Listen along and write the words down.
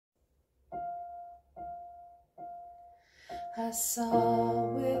I saw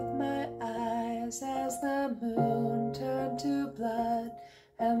with my eyes as the moon turned to blood,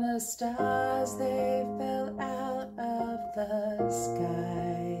 and the stars they fell out of the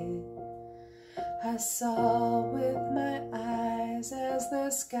sky. I saw with my eyes as the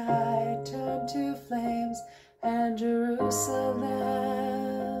sky turned to flames, and Jerusalem,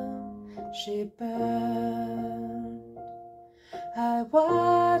 she burned. I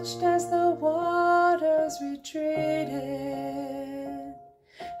watched as the waters retreated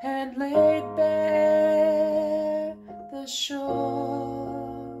and laid bare the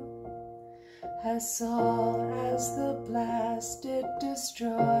shore. I saw as the blast it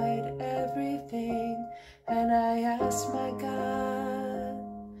destroyed everything, and I asked my God,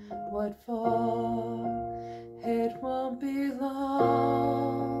 what for? It won't be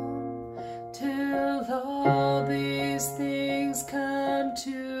long till all these things come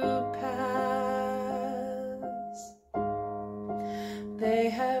to pass. They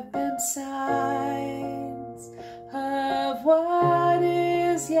have been signs of what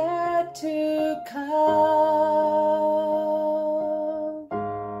is yet to come.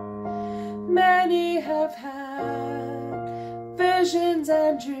 Many have had visions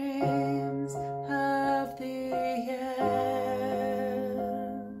and dreams of the end.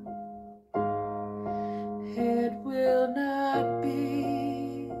 It will not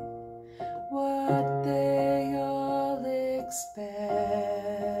be what they all expect.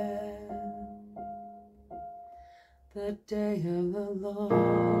 The day of the Lord,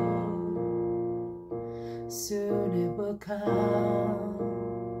 soon it will come.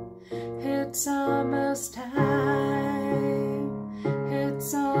 It's almost time,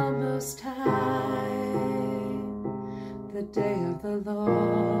 it's almost time. The day of the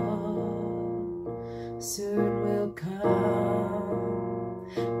Lord soon will come.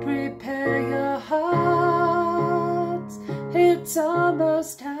 Prepare your hearts, it's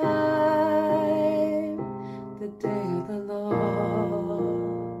almost time. The day of the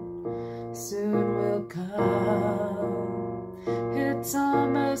Lord soon will come. It's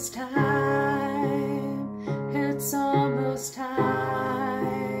almost time, it's almost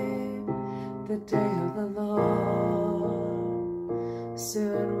time. The day of the Lord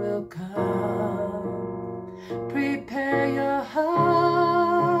soon will come. Prepare your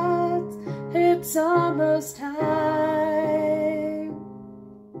hearts, it's almost time.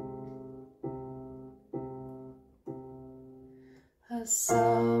 I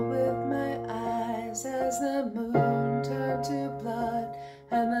saw with my eyes as the moon turned to blood,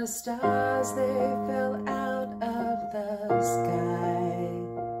 and the stars they fell out of the sky.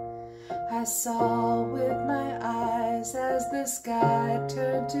 I saw with my eyes as the sky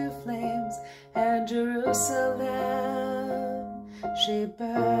turned to flames, and Jerusalem, she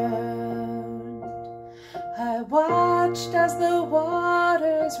burned. I watched as the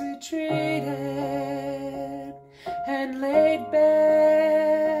waters retreated and laid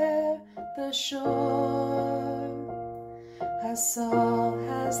bare the shore. I saw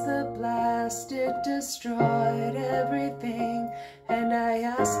as the blast it destroyed everything, and I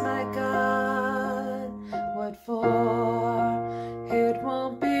asked my God, what for? It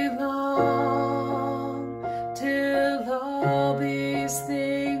won't be long till all these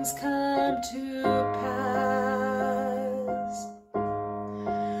things come to pass.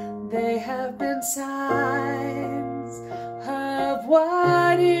 They have been signs of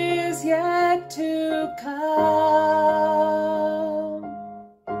what is yet to come.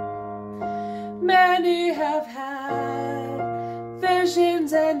 Many have had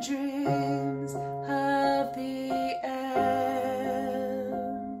visions and dreams of the end.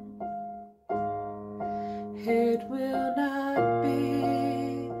 It will not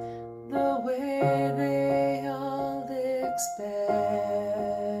be the way they all expect.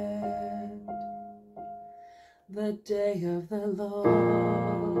 The day of the Lord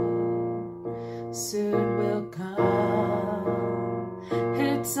soon will come.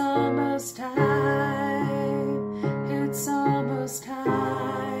 It's almost time, it's almost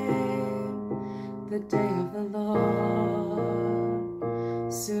time. The day of the Lord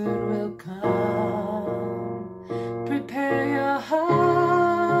soon will come. Prepare your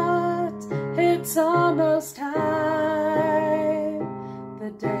heart, it's almost time.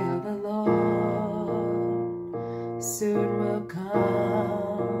 The day of the Lord soon will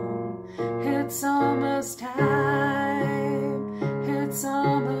come. It's almost time, it's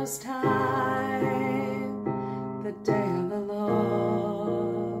almost time. The day of the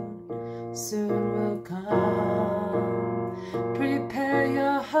Lord soon will come. Prepare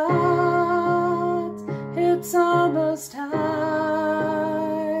your heart, it's almost time.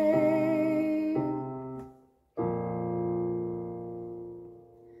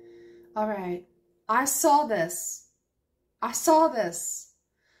 All right. I saw this. I saw this.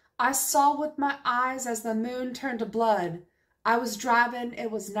 I saw with my eyes as the moon turned to blood. I was driving.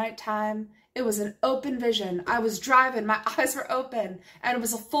 It was nighttime. It was an open vision. I was driving. My eyes were open. And it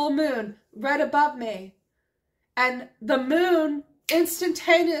was a full moon right above me. And the moon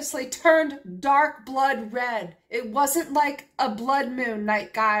instantaneously turned dark blood red. It wasn't like a blood moon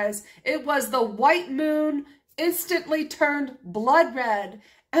night, guys. It was the white moon instantly turned blood red.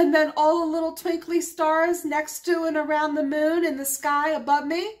 And then all the little twinkly stars next to and around the moon in the sky above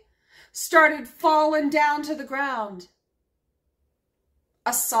me started falling down to the ground.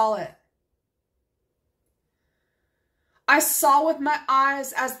 I saw it. I saw with my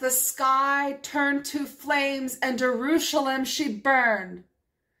eyes as the sky turned to flames and Jerusalem she burned.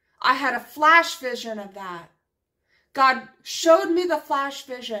 I had a flash vision of that. God showed me the flash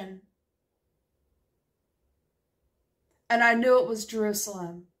vision. And I knew it was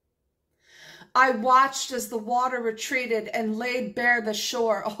Jerusalem. I watched as the water retreated and laid bare the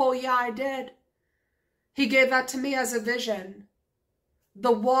shore. Oh yeah, I did. He gave that to me as a vision.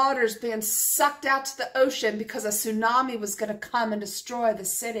 The waters being sucked out to the ocean because a tsunami was going to come and destroy the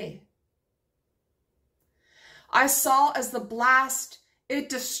city. I saw as the blast, it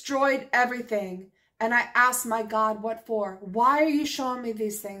destroyed everything. And I asked my God, what for? Why are you showing me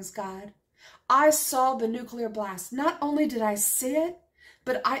these things, God? I saw the nuclear blast. Not only did I see it,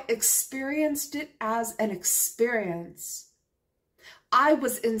 but I experienced it as an experience. I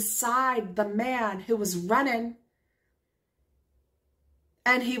was inside the man who was running.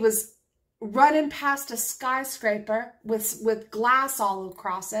 And he was running past a skyscraper with glass all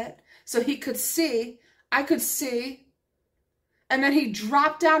across it. So he could see, I could see. And then he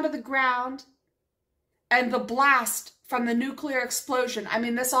dropped down to the ground. And the blast from the nuclear explosion, I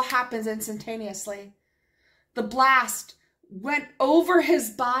mean, this all happens instantaneously. The blast went over his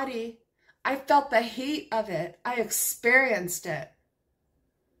body. I felt the heat of it. I experienced it.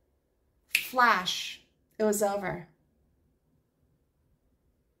 Flash. It was over.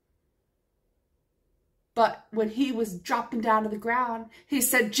 But when he was dropping down to the ground, he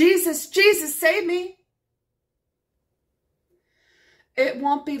said, Jesus, Jesus, save me. It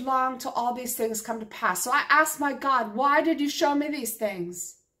won't be long till all these things come to pass. So I asked my God, why did you show me these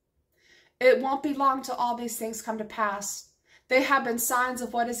things? It won't be long till all these things come to pass. They have been signs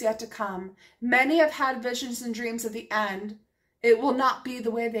of what is yet to come. Many have had visions and dreams of the end. It will not be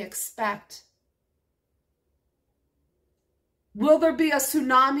the way they expect. Will there be a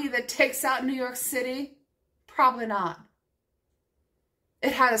tsunami that takes out New York City? Probably not.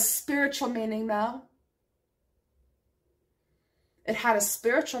 It had a spiritual meaning, though. It had a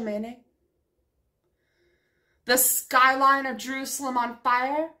spiritual meaning. The skyline of Jerusalem on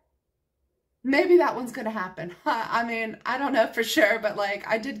fire. Maybe that one's going to happen. I mean, I don't know for sure, but like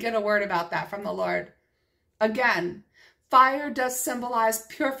I did get a word about that from the Lord. Again, fire does symbolize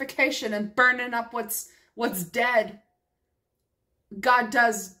purification and burning up what's dead. God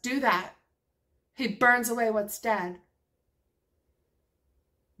does do that. He burns away what's dead.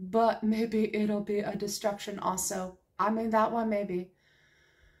 But maybe it'll be a destruction also. I mean, that one maybe.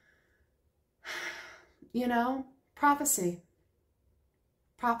 You know, prophecy.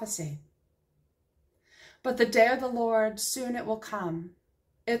 Prophecy. But the day of the Lord, soon it will come.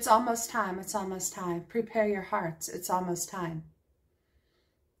 It's almost time. It's almost time. Prepare your hearts. It's almost time.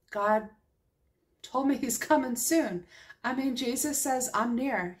 God told me he's coming soon. I mean, Jesus says, I'm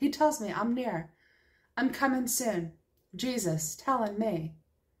near. He tells me I'm near. I'm coming soon. Jesus telling me.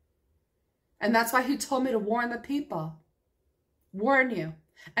 And that's why he told me to warn the people. Warn you.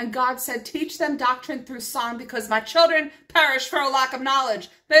 And God said, teach them doctrine through song because my children perish for a lack of knowledge.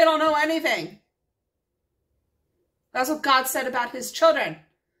 They don't know anything. That's what God said about his children.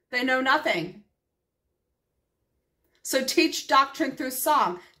 They know nothing. So teach doctrine through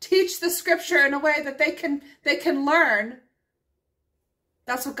song. Teach the scripture in a way that they can learn.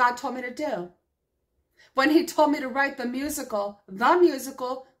 That's what God told me to do. When he told me to write the musical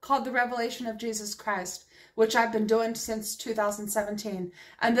called The Revelation of Jesus Christ, which I've been doing since 2017.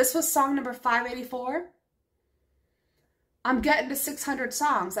 And this was song number 584. I'm getting to 600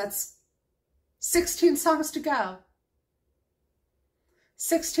 songs. That's 16 songs to go.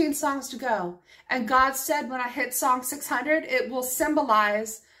 16 songs to go. And God said when I hit song 600, it will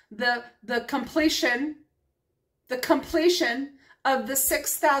symbolize the completion of the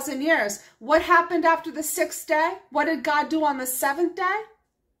 6,000 years. What happened after the sixth day? What did God do on the seventh day?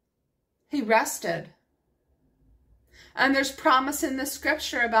 He rested. And there's promise in the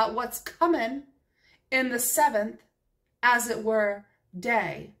scripture about what's coming in the seventh, as it were,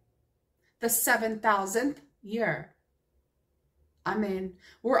 day. The 7,000th year. I mean,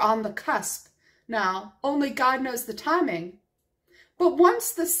 we're on the cusp. Now, only God knows the timing. But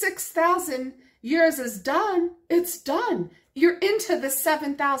once the 6,000 years is done, it's done. You're into the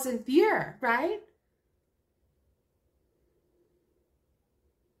 7,000th year, right?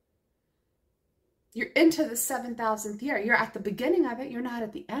 You're into the 7,000th year. You're at the beginning of it. You're not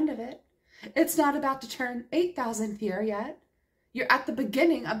at the end of it. It's not about to turn 8,000th year yet. You're at the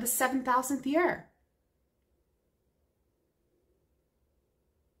beginning of the 7,000th year.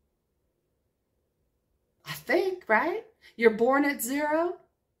 I think, right? You're born at 0.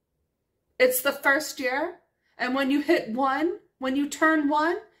 It's the first year. And when you hit 1, when you turn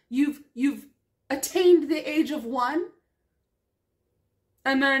 1, you've attained the age of 1.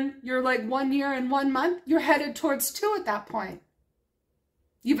 And then you're like 1 year and 1 month. You're headed towards 2 at that point.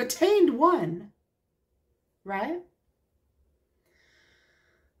 You've attained 1, right?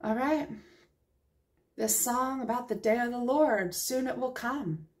 All right. This song about the day of the Lord, soon it will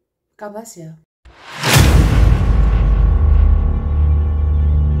come. God bless you.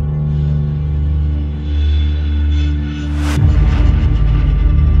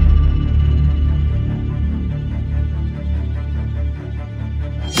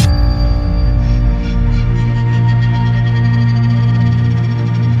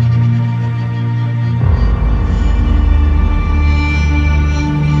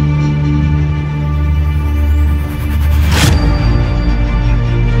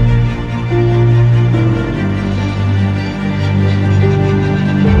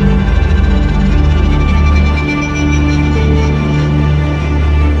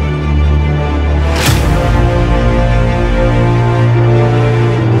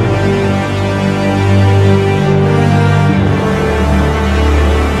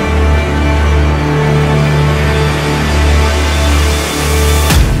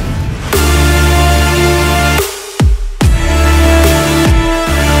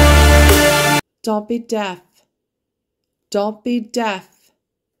 Don't be deaf. Don't be deaf.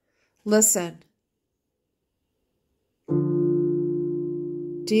 Listen.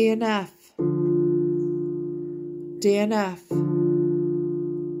 DNF. DNF.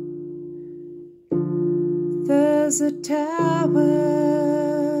 There's a tower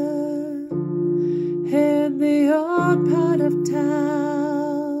in the old part of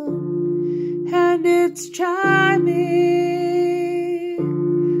town, and it's chiming.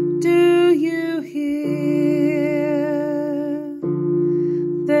 Do you hear?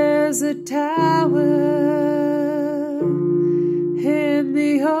 There's a tower in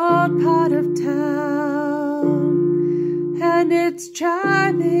the old part of town, and it's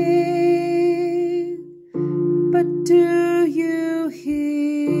chiming. But do you hear?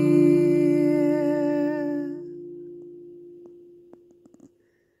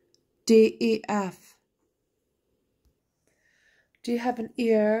 DEF. Do you have an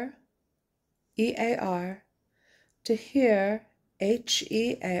ear? EAR. To hear?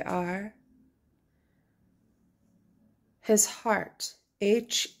 HEAR. His heart.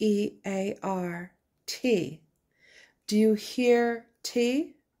 HEAR. T. Do you hear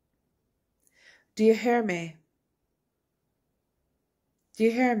T? Do you hear me? Do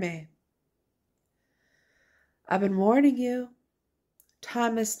you hear me? I've been warning you.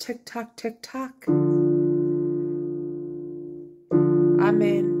 Time is tick-tock, tick-tock. I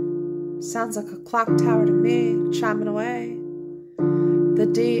mean, sounds like a clock tower to me, chiming away. The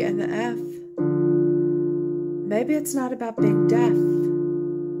D and the F. Maybe it's not about being deaf.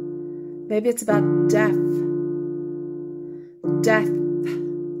 Maybe it's about death. Death.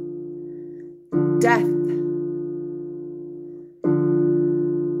 Death.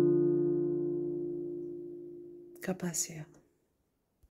 God bless you.